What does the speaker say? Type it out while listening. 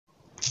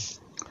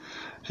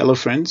Hello,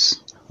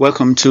 friends.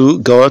 Welcome to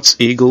God's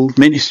Eagle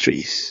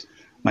Ministries.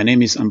 My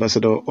name is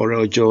Ambassador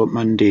Orojo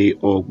Mande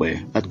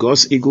Ogbe. At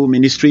God's Eagle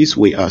Ministries,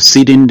 we are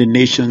seeding the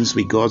nations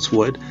with God's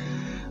Word,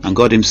 and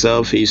God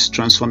Himself is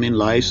transforming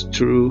lives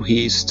through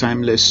His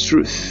timeless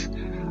truth.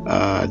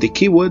 The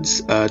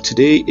keywords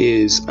today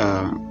is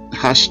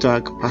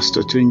hashtag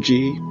Pastor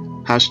Tunji,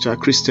 hashtag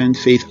Christian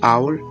Faith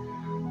Hour,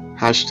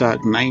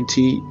 hashtag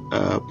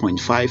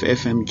 90.5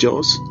 FM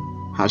Jaws,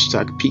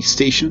 hashtag Peace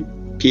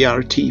Station,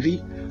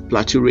 PRTV,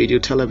 Plateau Radio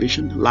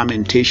Television,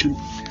 Lamentation,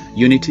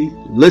 Unity,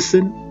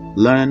 Listen,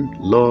 Learn,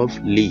 Love,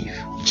 Live,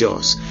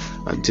 Jaws.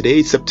 And today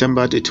is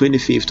September the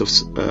 25th of,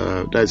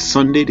 that's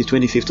Sunday the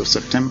 25th of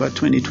September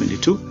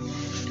 2022.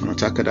 On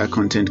Otakada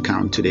content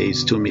count today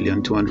is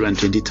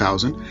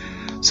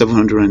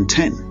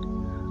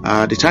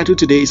 2,220,710. The title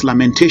today is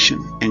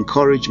Lamentation,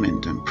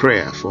 Encouragement and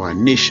Prayer for Our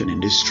Nation in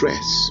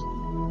Distress,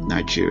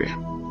 Nigeria.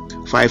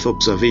 5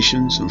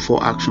 observations and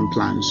 4 action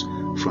plans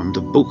from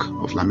the Book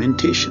of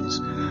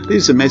Lamentations.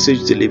 This is a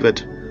message delivered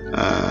to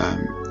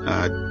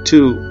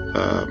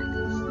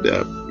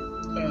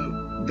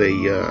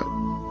the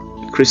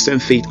Christian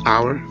Faith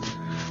Hour,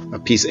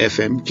 Peace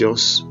FM,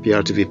 Jos,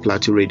 PRTV,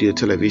 Plateau Radio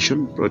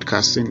Television,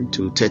 broadcasting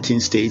to 13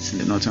 states in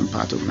the northern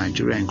part of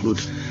Nigeria,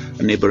 include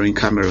neighboring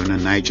Cameroon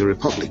and Niger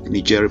Republic.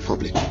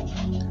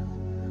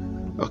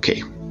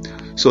 Okay,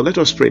 so let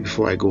us pray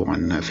before I go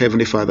on.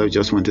 Heavenly Father, I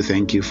just want to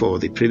thank you for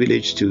the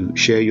privilege to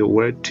share your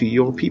word to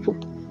your people.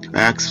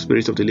 I ask,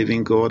 Spirit of the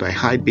living God, I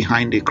hide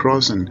behind the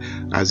cross, and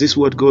as this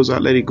word goes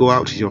out, let it go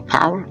out with your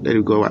power, let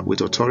it go out with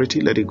authority,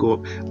 let it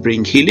go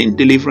bring healing,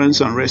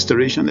 deliverance, and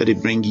restoration, let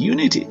it bring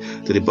unity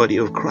to the body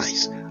of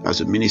Christ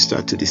as we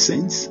minister to the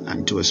saints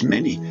and to as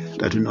many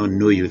that do not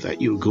know you,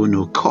 that you go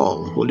no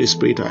call. Holy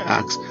Spirit, I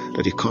ask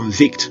that you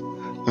convict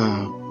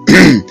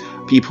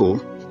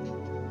people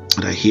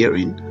that are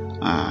hearing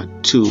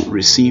to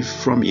receive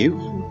from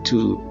you,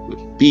 to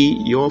be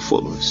your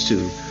followers,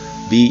 to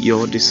be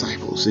your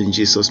disciples. In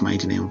Jesus'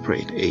 mighty name we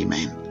pray.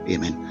 Amen.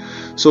 Amen.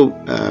 So,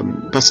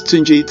 Pastor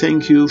Tunji,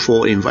 thank you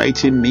for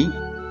inviting me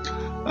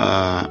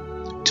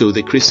to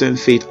the Christian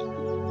Faith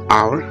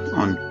Hour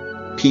on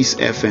Peace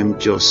FM,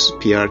 Jos,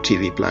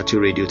 PRTV, Plateau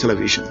Radio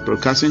Television,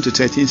 broadcasting to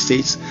 13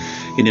 states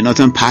in the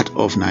northern part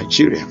of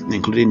Nigeria,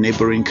 including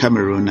neighboring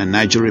Cameroon and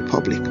Niger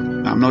Republic.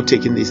 I'm not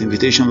taking this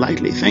invitation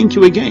lightly. Thank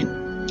you again.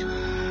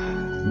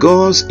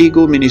 God's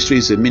Eagle Ministry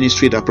is a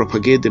ministry that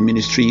propagates the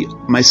ministry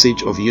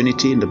message of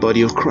unity in the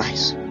body of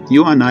Christ.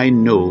 You and I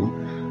know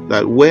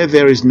that where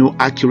there is no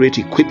accurate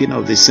equipping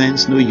of the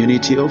saints, no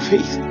unity of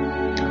faith.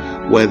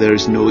 Where there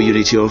is no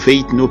unity of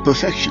faith, no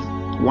perfection.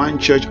 One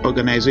church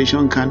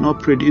organization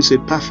cannot produce a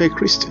perfect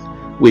Christian.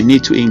 We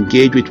need to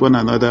engage with one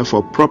another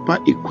for proper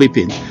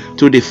equipping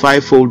through the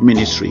fivefold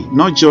ministry,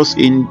 not just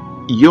in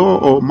your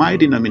or my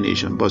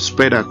denomination, but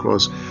spread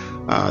across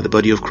the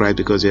body of Christ,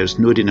 because there is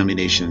no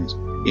denominations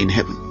in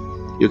heaven.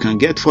 You can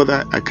get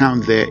further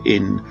account there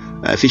in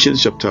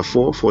Ephesians chapter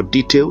 4 for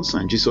details,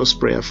 and Jesus'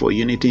 prayer for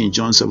unity in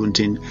John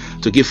 17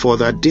 to give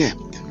further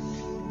depth.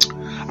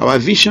 Our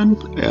vision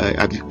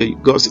at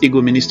God's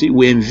Eagle Ministry,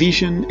 we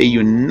envision a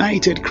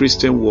united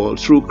Christian world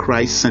through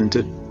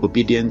Christ-centered,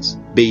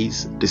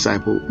 obedience-based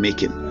disciple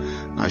making.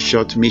 Our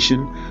short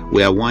mission,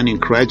 we are one in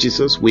Christ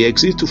Jesus. We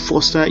exist to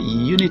foster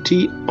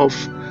unity of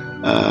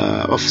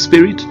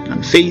spirit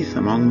and faith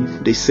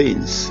among the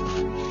saints.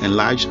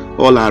 Enlarge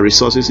all our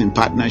resources in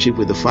partnership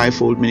with the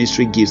fivefold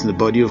ministry gifts in the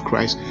body of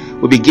Christ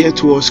will be geared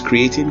towards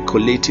creating,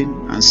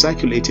 collating, and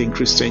circulating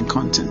Christian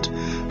content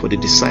for the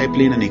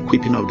discipling and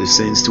equipping of the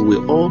saints till we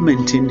all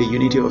maintain the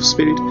unity of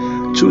spirit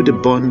through the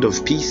bond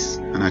of peace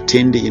and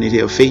attain the unity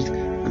of faith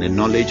and the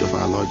knowledge of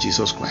our Lord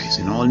Jesus Christ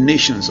in all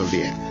nations of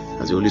the earth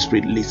as the Holy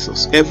Spirit leads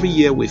us. Every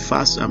year we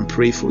fast and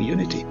pray for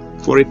unity,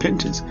 for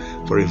repentance,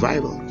 for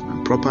revival,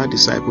 and proper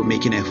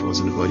disciple-making efforts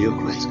in the body of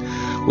Christ.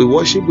 We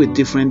worship with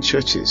different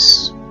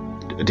churches,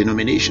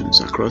 denominations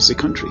across the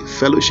country,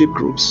 fellowship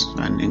groups,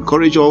 and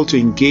encourage all to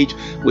engage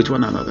with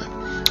one another.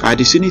 Our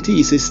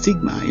disunity is a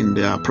stigma in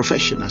our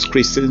profession as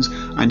Christians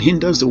and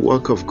hinders the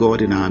work of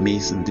God in our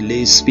midst and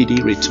delays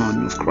speedy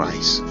return of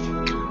Christ.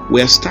 We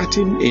are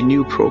starting a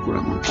new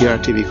program on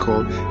PRTV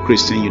called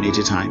Christian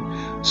Unity Time.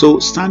 So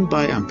stand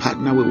by and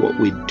partner with what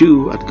we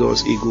do at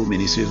God's Eagle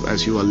Ministries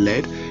as you are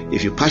led.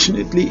 If you're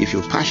passionate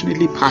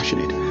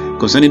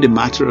concerning the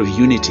matter of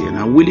unity and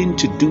are willing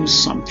to do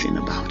something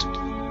about it.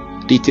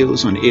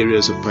 Details on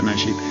areas of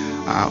partnership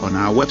are on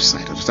our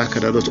website at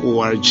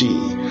otakada.org,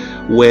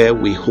 where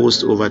we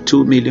host over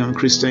 2 million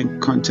Christian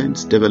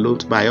content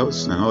developed by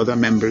us and other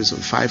members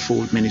of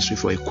fivefold ministry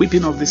for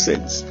equipping of the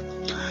saints.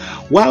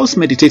 Whilst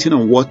meditating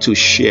on what to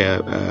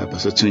share,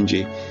 Pastor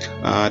Tunji,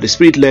 the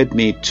Spirit led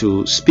me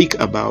to speak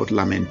about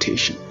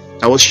lamentation.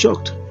 I was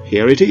shocked.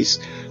 Here it is,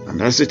 and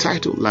that's the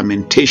title: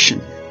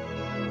 Lamentation,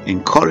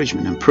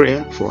 Encouragement and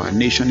Prayer for Our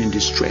Nation in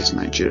Distress,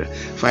 Nigeria.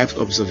 5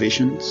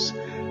 observations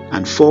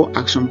and 4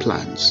 action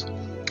plans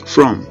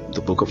from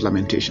the Book of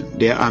Lamentation.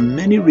 There are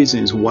many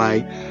reasons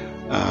why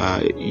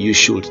you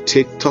should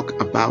talk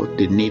about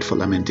the need for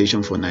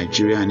lamentation for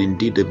Nigeria and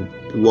indeed the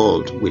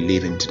world we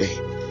live in today.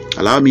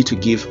 Allow me to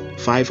give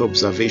 5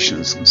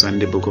 observations concerning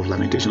the book of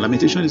Lamentation.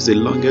 Lamentation is the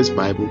longest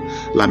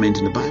lament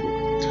in the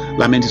Bible.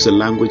 Lament is a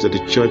language that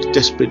the church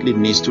desperately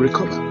needs to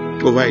recover.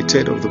 Over a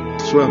third of the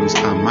psalms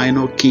are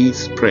minor key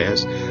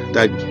prayers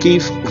that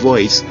give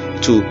voice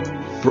to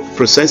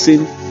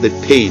processing the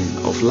pain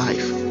of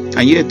life.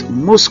 And yet,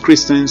 most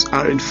Christians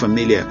aren't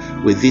familiar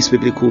with this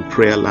biblical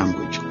prayer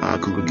language. Our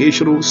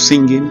congregational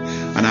singing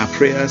and our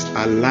prayers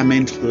are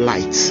lament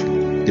lights.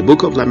 The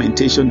book of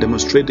Lamentation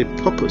demonstrates the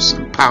purpose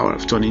and power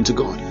of turning to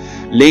God,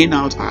 laying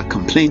out our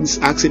complaints,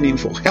 asking Him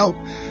for help,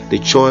 the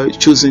choice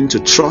choosing to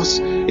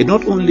trust. It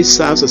not only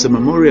serves as a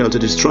memorial to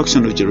the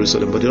destruction of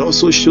Jerusalem, but it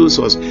also shows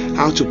us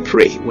how to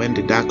pray when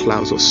the dark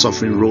clouds of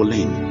suffering roll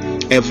in.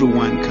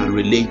 Everyone can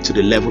relate to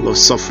the level of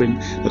suffering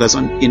that has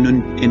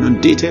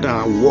inundated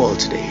our world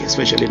today,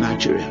 especially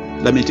Nigeria.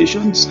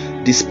 Lamentations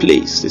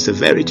displays the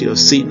severity of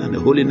sin and the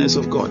holiness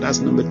of God. That's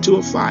number 2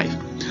 of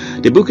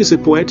 5. The book is a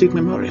poetic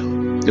memorial,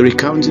 a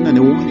recounting and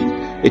a warning.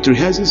 It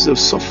rehearses the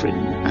suffering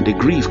and the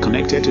grief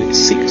connected to the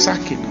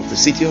sacking of the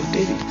city of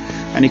David,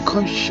 and it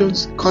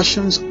cautions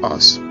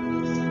us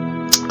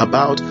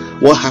about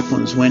what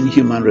happens when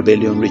human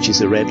rebellion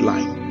reaches a red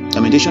line.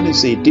 Lamentation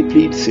is a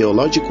deeply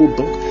theological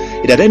book.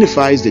 It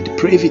identifies the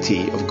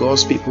depravity of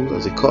God's people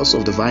as a cause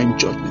of divine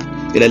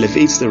judgment. It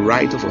elevates the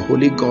right of a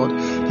holy God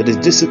to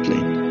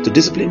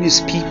discipline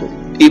His people,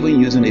 even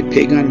using a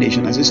pagan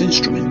nation as His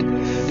instrument.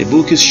 The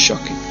book is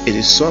shocking, it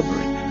is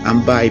sobering,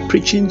 and by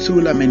preaching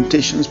through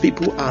Lamentations,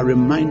 people are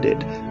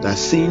reminded that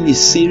sin is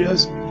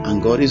serious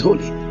and God is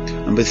holy.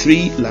 Number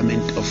 3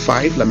 of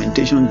 5,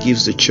 Lamentation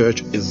gives the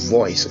church a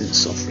voice in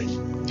suffering.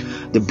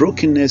 The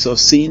brokenness of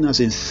sin has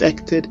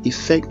infected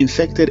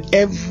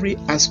every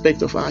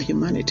aspect of our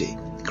humanity.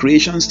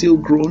 Creation still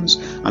groans,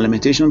 and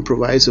Lamentation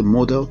provides a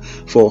model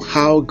for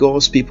how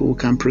God's people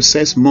can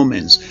process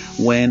moments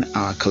when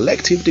our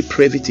collective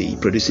depravity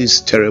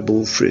produces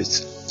terrible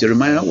fruits.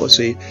 Jeremiah was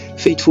a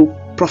faithful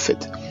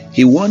prophet.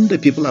 He warned the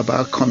people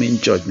about coming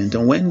judgment,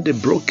 and when the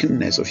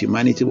brokenness of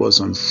humanity was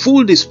on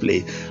full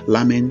display,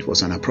 lament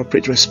was an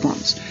appropriate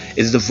response. It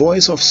is the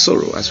voice of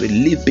sorrow as we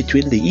live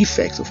between the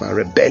effects of our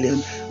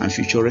rebellion and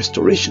future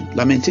restoration.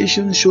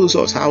 Lamentation shows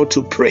us how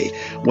to pray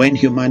when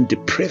human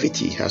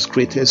depravity has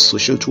created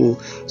societal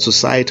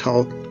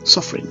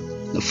suffering.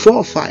 The 4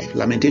 of 5,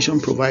 Lamentation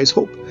provides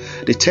hope.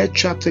 The 3rd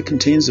chapter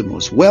contains the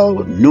most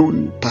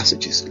well-known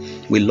passages.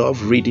 We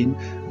love reading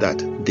that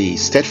the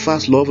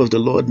steadfast love of the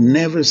Lord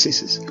never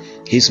ceases.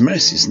 His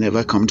mercies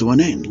never come to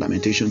an end.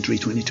 Lamentation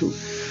 3:22.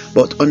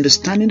 But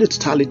understanding the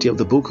totality of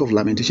the book of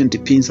Lamentation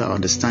depends our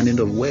understanding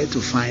of where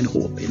to find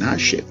hope in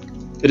hardship.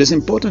 It is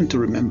important to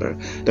remember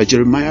that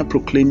Jeremiah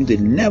proclaimed the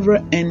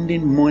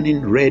never-ending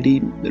mourning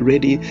ready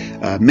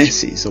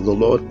mercies of the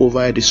Lord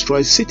over a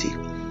destroyed city.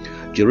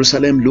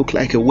 Jerusalem looked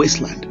like a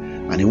wasteland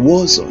and a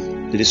war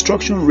zone. The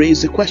destruction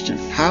raised the question,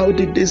 how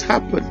did this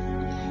happen?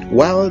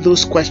 While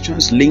those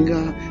questions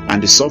linger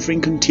and the suffering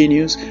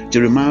continues,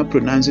 Jeremiah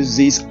pronounces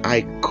this,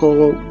 I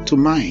call to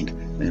mind,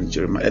 in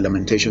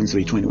Lamentation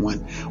 3:21.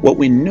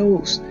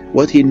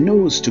 What he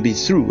knows to be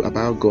true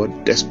about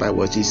God despite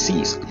what he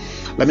sees.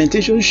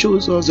 Lamentation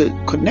shows us a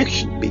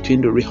connection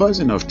between the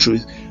rehearsing of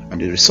truth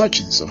and the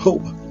resurgence of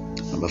hope.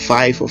 Number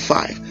 5 of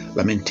 5,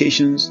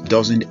 Lamentations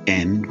doesn't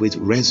end with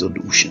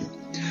resolution.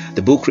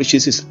 The book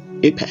reaches its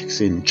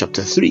apex in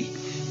chapter 3.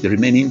 The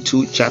remaining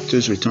 2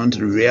 chapters return to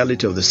the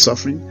reality of the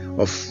suffering.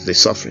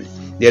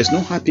 There is no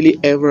happily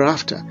ever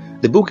after.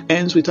 The book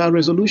ends without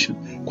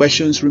resolution.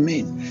 Questions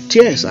remain.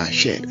 Tears are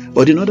shed.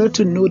 But in order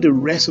to know the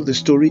rest of the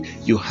story,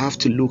 you have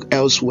to look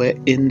elsewhere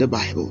in the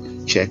Bible.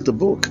 Check the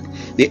book.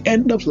 The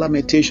end of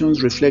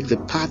Lamentations reflects the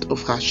path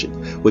of hardship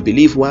we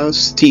believe while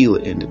still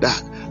in the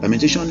dark.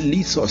 Lamentation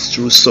leads us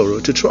through sorrow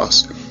to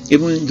trust.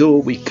 Even though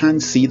we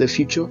can't see the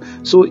future,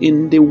 so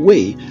in the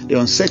way, the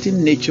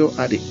uncertain nature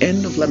at the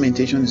end of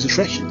Lamentation is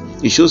refreshing.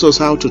 It shows us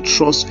how to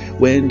trust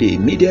when the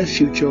immediate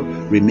future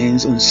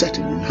remains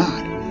uncertain and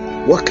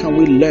hard. What can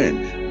we learn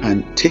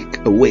and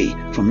take away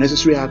from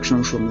necessary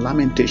actions from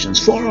Lamentations?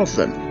 4 of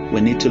them.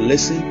 We need to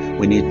listen,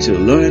 we need to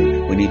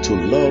learn, we need to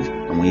love,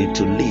 and we need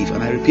to live.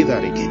 And I repeat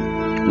that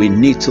again. We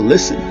need to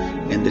listen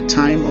in the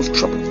time of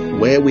trouble.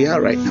 Where we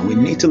are right now, we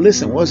need to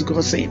listen. What's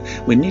God saying?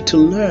 We need to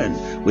learn,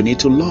 we need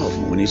to love,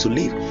 and we need to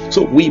live.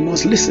 So we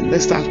must listen.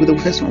 Let's start with the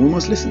first one. We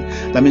must listen.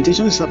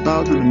 Lamentation is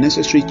about an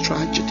unnecessary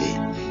tragedy,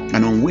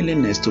 an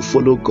unwillingness to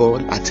follow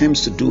God,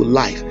 attempts to do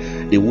life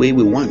the way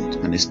we want,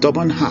 and a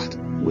stubborn heart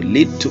will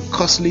lead to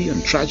costly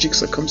and tragic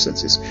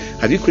circumstances.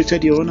 Have you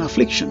created your own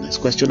affliction? That's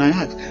the question I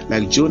have.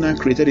 Like Jonah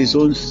created his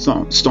own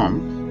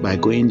storm by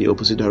going the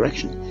opposite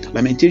direction.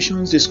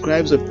 Lamentations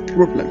describes a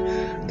problem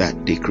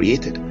that they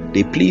created.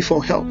 They plead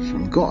for help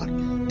from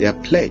God, their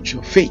pledge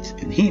of faith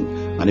in Him,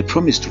 and a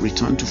promise to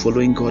return to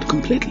following God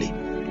completely.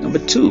 Number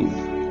 2,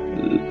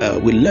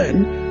 we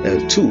learn,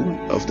 2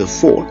 of the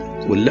 4,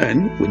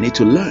 we need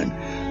to learn.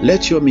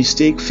 Let your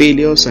mistake,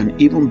 failures,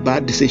 and even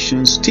bad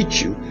decisions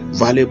teach you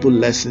valuable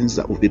lessons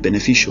that will be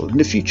beneficial in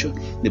the future.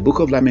 In the book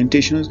of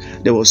Lamentations,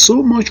 there was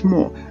so much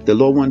more the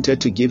Lord wanted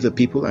to give the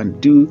people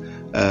and do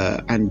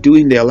and do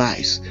in their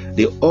lives,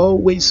 they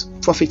always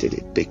forfeited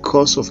it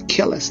because of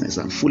carelessness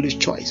and foolish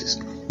choices.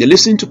 They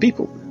listen to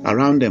people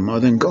around them more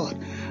than God.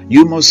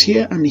 You must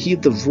hear and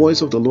heed the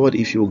voice of the Lord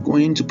if you're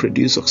going to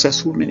produce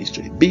successful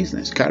ministry,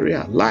 business,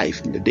 career,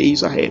 life in the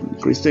days ahead,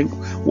 Christian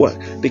work,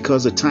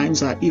 because the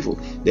times are evil.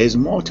 There's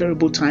more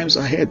terrible times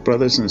ahead,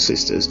 brothers and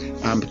sisters.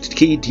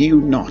 Kid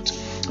you not.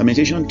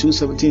 Lamentation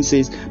 2:17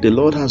 says, the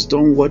Lord has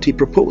done what he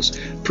proposed.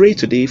 Pray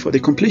today for the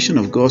completion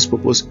of God's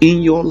purpose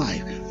in your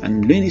life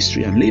and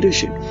ministry and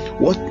leadership.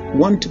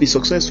 Want to be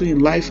successful in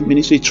life and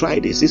ministry? Try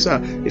this. These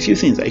are a few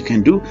things that you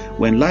can do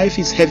when life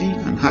is heavy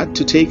and hard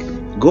to take.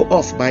 Go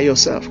off by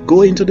yourself.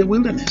 Go into the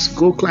wilderness.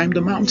 Go climb the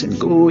mountain.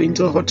 Go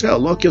into a hotel.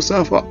 Lock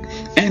yourself up.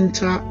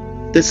 Enter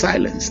the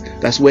silence.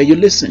 That's where you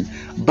listen.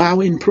 Bow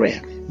in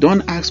prayer.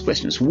 Don't ask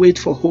questions. Wait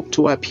for hope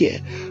to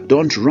appear.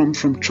 Don't run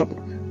from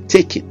trouble.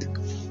 Take it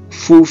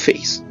full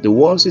face. The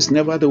worst is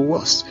never the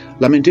worst.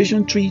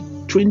 Lamentation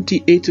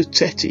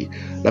 3:28-30.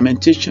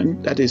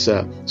 Lamentation, that is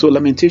so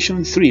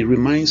Lamentation 3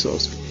 reminds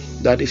us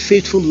that the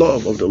faithful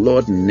love of the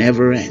Lord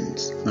never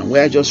ends. And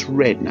where I just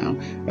read now,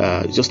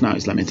 just now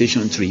is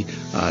Lamentation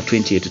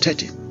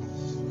 3:28-30.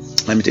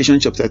 Lamentation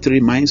chapter 3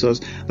 reminds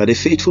us that the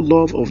faithful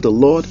love of the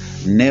Lord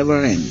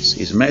never ends.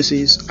 His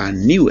mercies are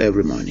new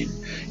every morning.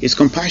 His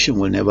compassion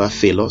will never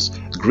fail us.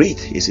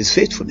 Great is his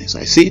faithfulness.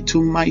 I say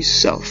to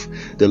myself,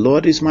 the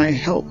Lord is my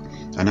help,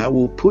 and I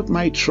will put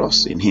my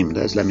trust in him.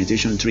 That's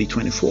Lamentation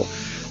 3:24.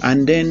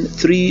 And then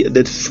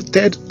the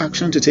third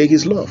action to take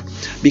is love.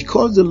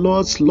 Because the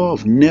Lord's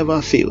love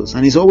never fails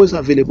and is always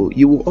available,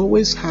 you will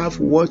always have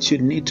what you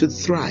need to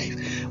thrive.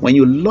 When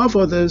you love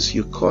others,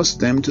 you cause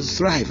them to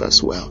thrive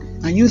as well,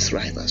 and you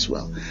thrive as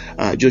well.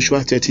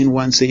 Joshua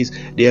 13:1 says,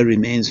 there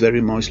remains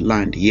very much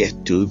land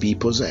yet to be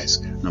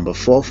possessed. Number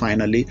 4,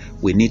 finally,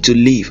 we need to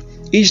live.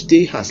 Each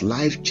day has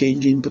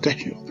life-changing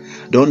potential.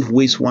 Don't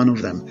waste one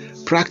of them.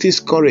 Practice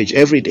courage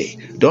every day.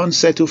 Don't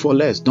settle for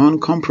less. Don't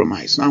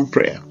compromise. Now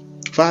prayer.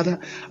 Father,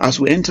 as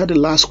we enter the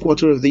last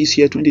quarter of this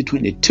year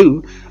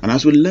 2022, and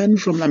as we learn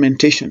from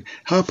Lamentation,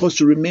 help us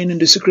to remain in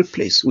the secret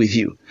place with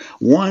you,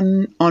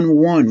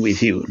 one-on-one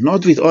with you,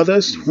 not with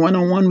others,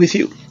 one-on-one with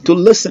you, to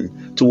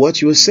listen to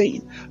what you are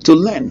saying, to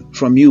learn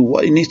from you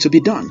what needs to be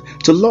done,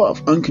 to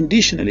love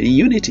unconditionally in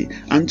unity,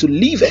 and to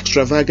live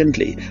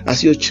extravagantly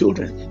as your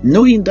children,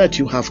 knowing that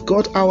you have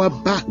got our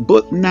back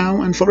both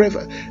now and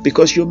forever,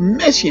 because your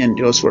mercy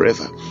endures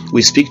forever.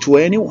 We speak to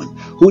anyone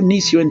who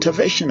needs your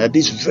intervention at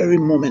this very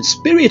moment.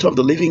 Spirit of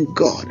the living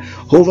God,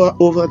 hover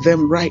over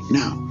them right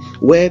now,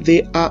 where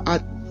they are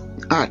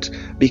at,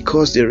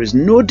 because there is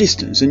no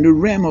distance in the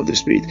realm of the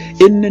Spirit.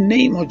 In the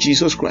name of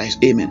Jesus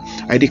Christ, amen.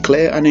 I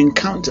declare an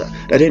encounter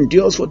that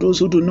endures for those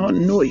who do not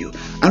know you,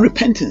 and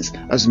repentance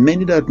as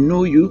many that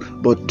know you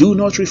but do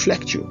not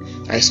reflect you.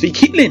 I speak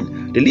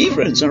healing,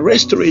 deliverance, and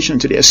restoration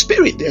to their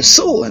spirit, their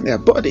soul, and their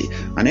body,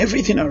 and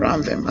everything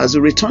around them, as they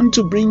return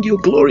to bring you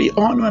glory,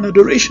 honor, and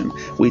adoration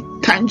with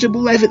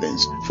tangible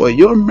evidence for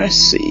your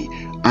mercy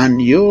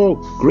and your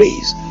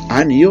grace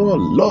and your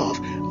love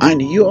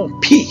and your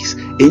peace,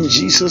 in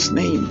Jesus'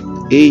 name.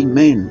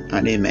 Amen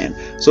and amen.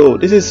 So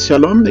this is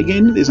Shalom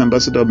again. This is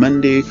Ambassador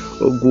Monday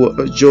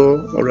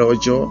Ojo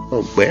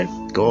Ogbe,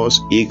 God's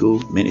Eagle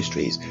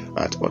Ministries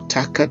at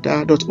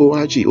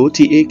otakada.org,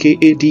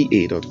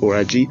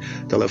 otakada.org.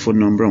 Telephone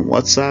number on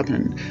WhatsApp,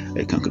 and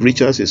you can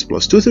reach us is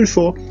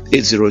 +234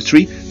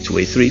 803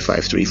 283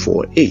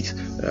 5348.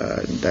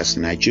 That's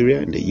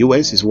Nigeria. In the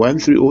US is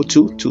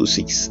 1302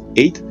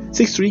 268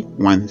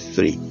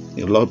 6313.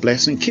 The Lord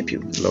bless and keep you.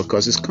 The Lord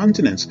cause his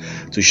countenance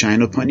to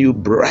shine upon you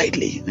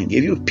brightly and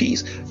give you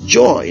peace,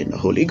 joy in the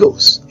Holy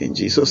Ghost. In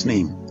Jesus'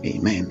 name,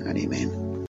 amen and amen.